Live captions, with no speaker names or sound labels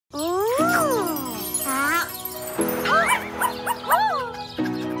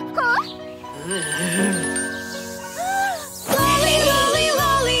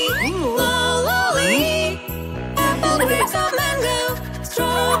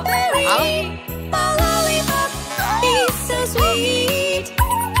The lollipop is so sweet.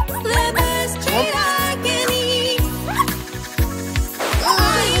 The best treat I can eat.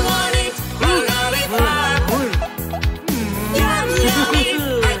 I want it, my lollipop. Yum, yummy,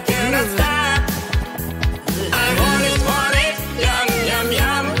 I cannot stop. I want it, yum, yum,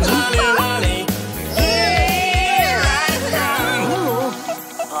 yum, lolly, lolly. Here I come.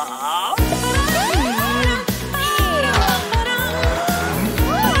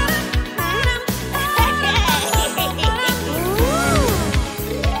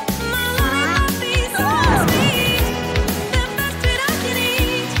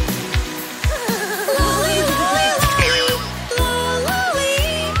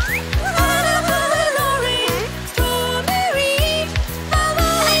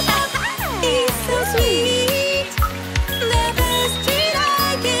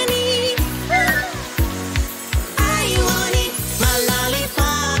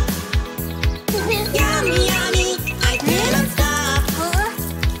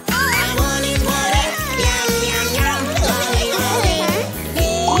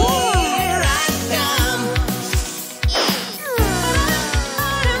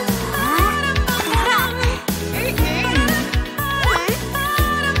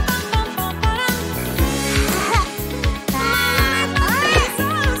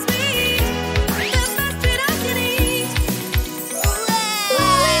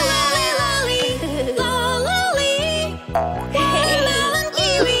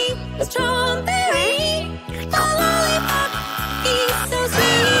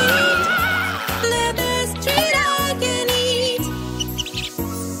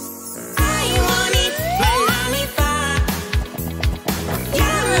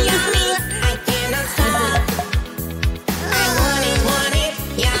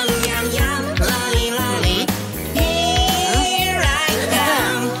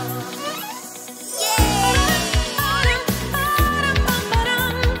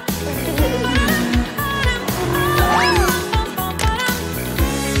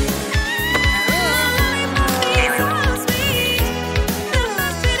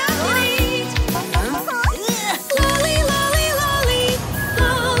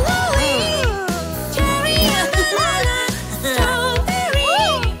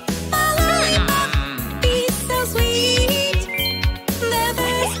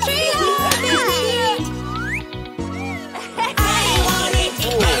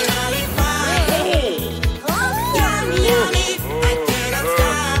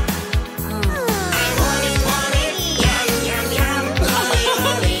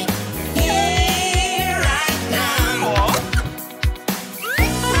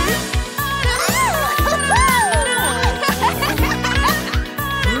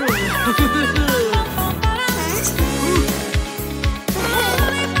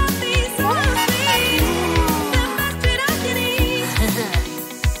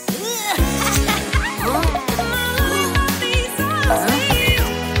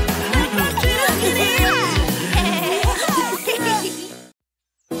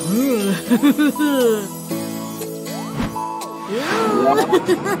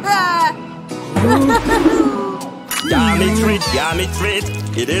 Yummy treat,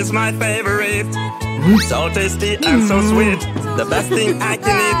 it is my favorite. So tasty and so sweet, the best thing I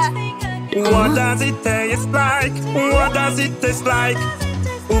can eat. What does it taste like? What does it taste like?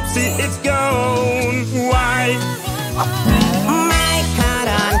 Oopsie, it's gone. Why? My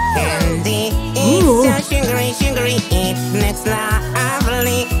cotton candy is so sugary, sugary. It looks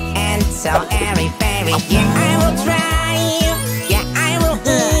lovely and so airy-fairy. Yeah, I will try you. Yeah, I will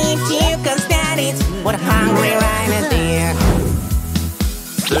eat you, 'cause that is what a hungry rhino do.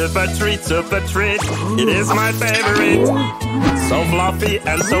 Super treat, it is my favorite. So fluffy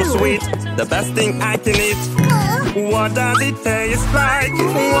and so sweet, the best thing I can eat. What does it taste like?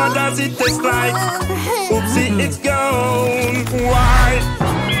 What does it taste like? Oopsie, it's gone. Why?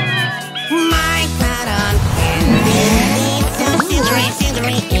 My cotton candy is so sugary,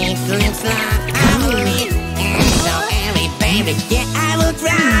 sugary. It looks lovely and so airy-fairy. Yeah, I will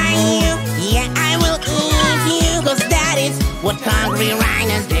try you. Yeah, I will eat you, 'cause that is what hungry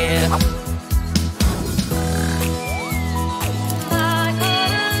rhinos do.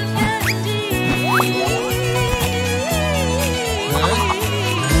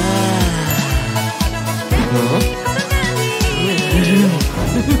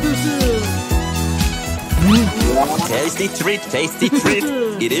 Tasty treat,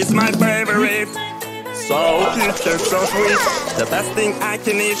 it is my favorite. So cute and so sweet, the best thing I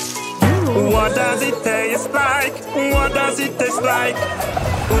can eat. What does it taste like? What does it taste like?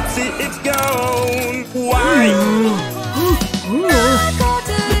 Oopsie, it's gone. Why? My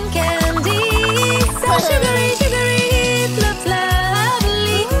cotton candy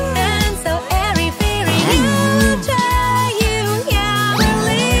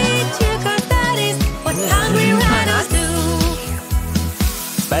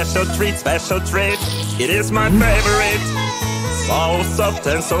special treat, special treat. It is my favorite. So soft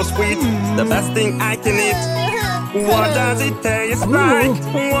and so sweet, the best thing I can eat. What does it taste like?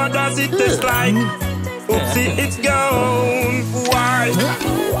 What does it taste like? Oopsie, it's gone. Why?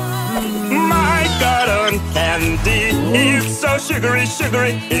 My cotton candy is so sugary,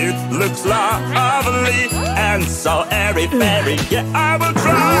 sugary. It looks lovely and so airy-fairy. Yeah, I will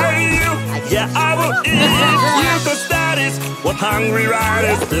try you. Yeah, I will eat you, 'cause that is what hungry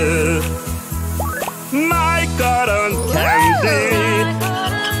riders do. My cotton candy.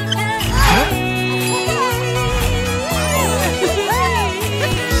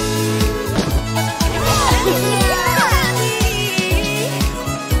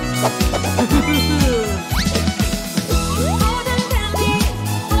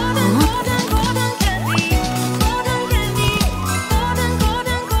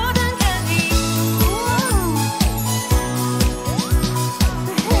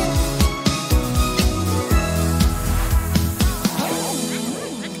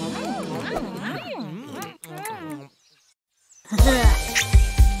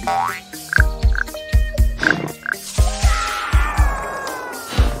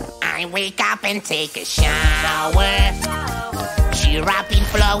 I wake up and take a shower. Dropping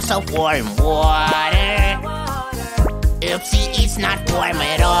flows of warm water. Oopsie, it's not warm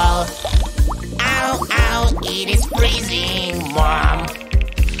at all. Ow, ow, it is freezing, Mom.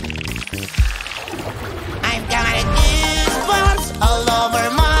 I've got goosebumps all over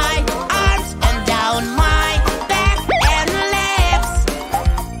my arms and down my back and legs.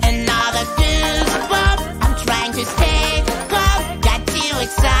 Another goosebump, I'm trying to stay calm. Got too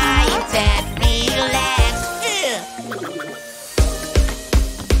excited, relax.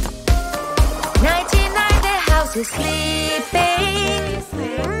 Nighty-night, the house is sleeping.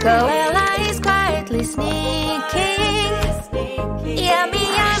 Coella is quietly sneaking. Yummy,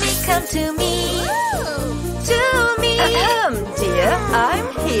 yummy, come to me. To me. Dear, I'm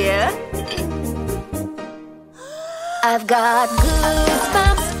here. I've got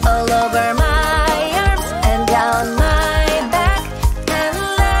goosebumps all over my arms and down my back and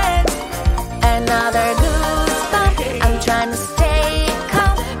legs. Another goosebump, I'm trying to stay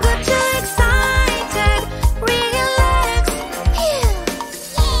calm. Got too excited, relax.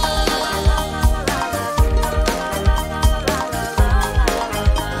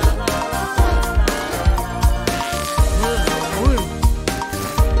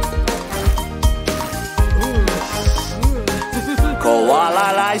 Koala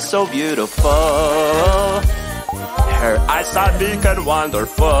lies so beautiful. Her eyes are big and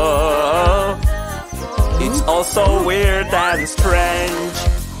wonderful. It's also weird and strange.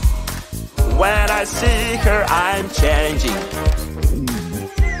 When I see her, I'm changing.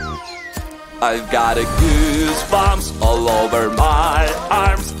 I've got a goosebumps all over my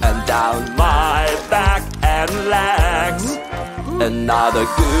arms and down my back and legs. Another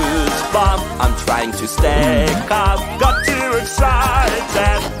goosebump, I'm trying to stay calm. Got too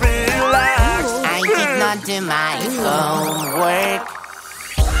excited, relax. I did not do my homework.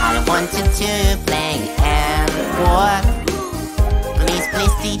 I wanted to play and walk. Please,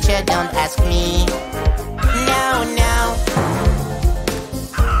 please, teacher, don't ask me. No, no.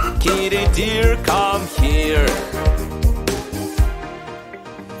 Kitty dear, come here.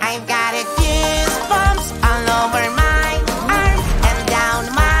 I've got a goosebumps all over my arms and down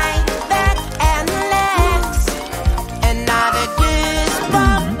my back and legs. Another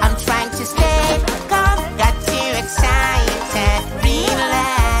goosebump, I'm trying to stay calm. Got too excited,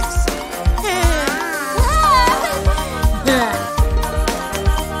 relax.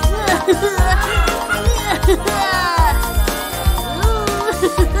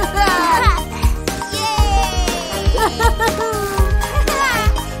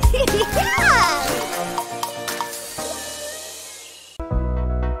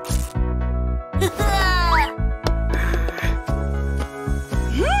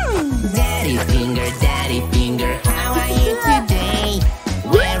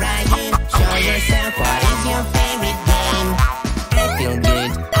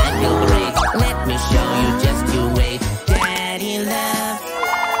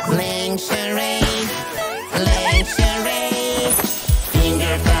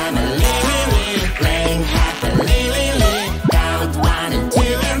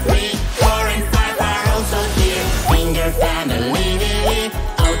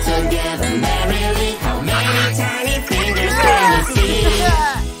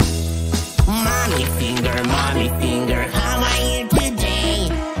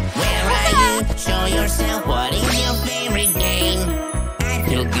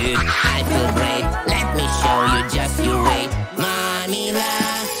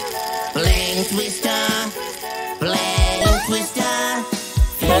 Playing twister, playing twister.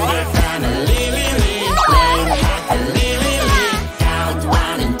 Finger family, playing happily, count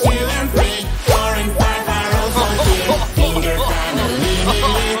 1 and 2 and 3, 4 and 5 are also here. Finger family,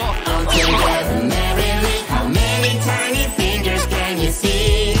 all together merrily. How many tiny fingers can you see?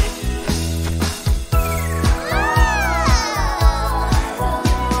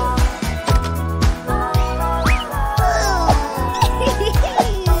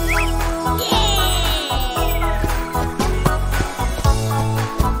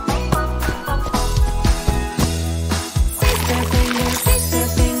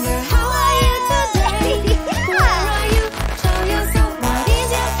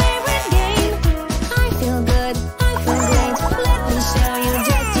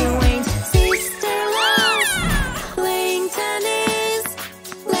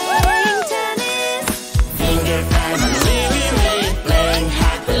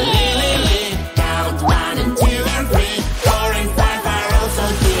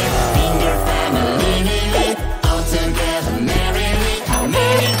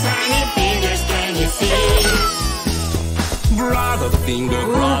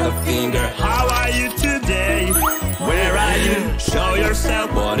 Brother finger, how are you today? Where are you? Show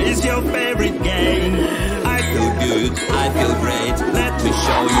yourself, what is your favorite game? I feel good, I feel great, let me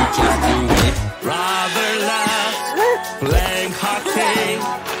show you, just you wait. Brother love, playing hockey,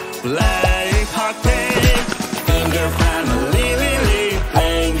 playing hockey. Finger family,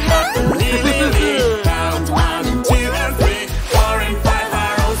 playing happily, count 1 and 2 and 3, 4 and 5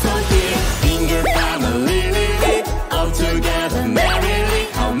 are also here. Finger family, all together merrily.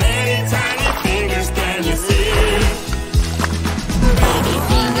 How many tiny fingers can you see? Baby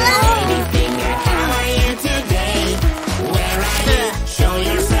finger, how are you today? Where are you? Show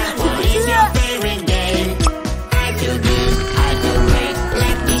yourself, what is your favorite game? I feel good, I feel great,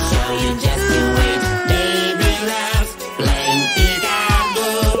 let me show you, just you wait. Baby loves playing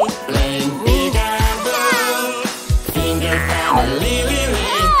peekaboo, playing peekaboo. Finger family,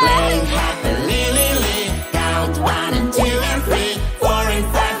 playing happily, count 1 and 2 and 3, 4 and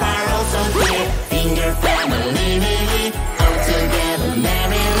 5 are also here. Finger family, all together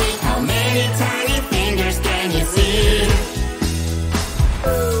merrily. How many tiny fingers can you see?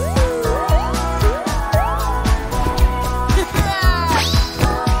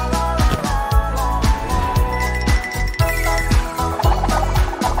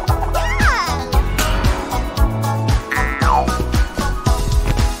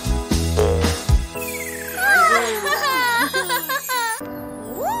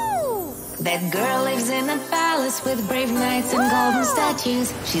 That girl lives in a palace with brave knights and golden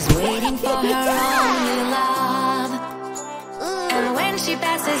statues. She's waiting for her only love. And when she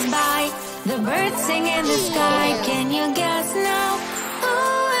passes by, the birds sing in the sky. Can you guess now? Who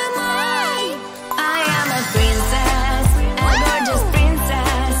am I? I am a princess, a gorgeous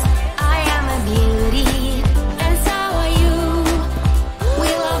princess. I am a beauty, and so are you. We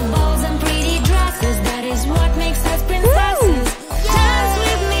love balls and pretty dresses. That is what makes us princesses. Dance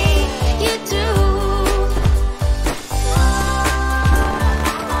with me, you too.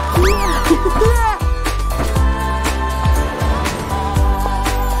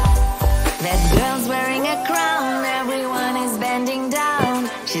 That girl's wearing a crown, everyone is bending down.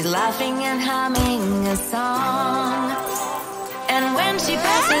 She's laughing and humming a song. And when she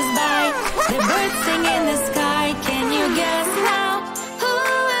passes by, the birds sing in the sky. Can you guess now? Who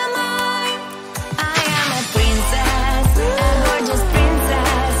am I? I am a princess, a gorgeous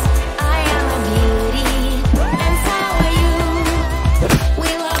princess. I am a beauty, and so are you.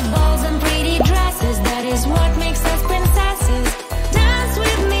 We love balls and pretty dresses. That is what makes us princesses. Dance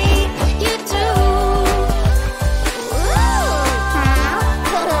with me, you too.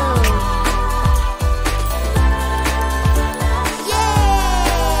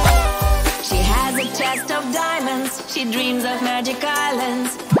 She has a chest of diamonds. She dreams of magic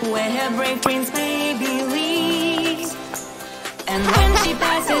islands where her brave prince maybe lives. And when she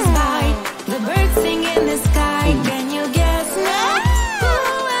passes by, the birds sing in the sky. Can you guess now? Who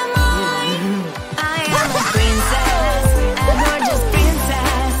am I? I am a princess, a gorgeous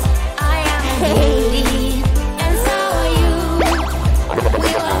princess. I am a beauty, and so are you.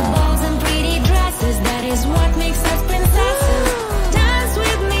 We love balls and pretty dresses. That is what makes us princesses. Dance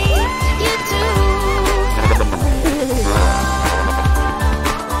with me, you too.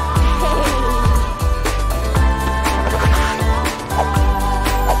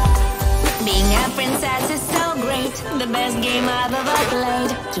 Being a princess is so great, the best game I've ever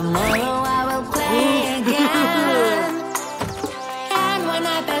played. Tomorrow I will play again. And when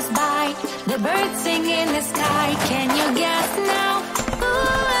I pass by, the birds sing in the sky. Can you guess now?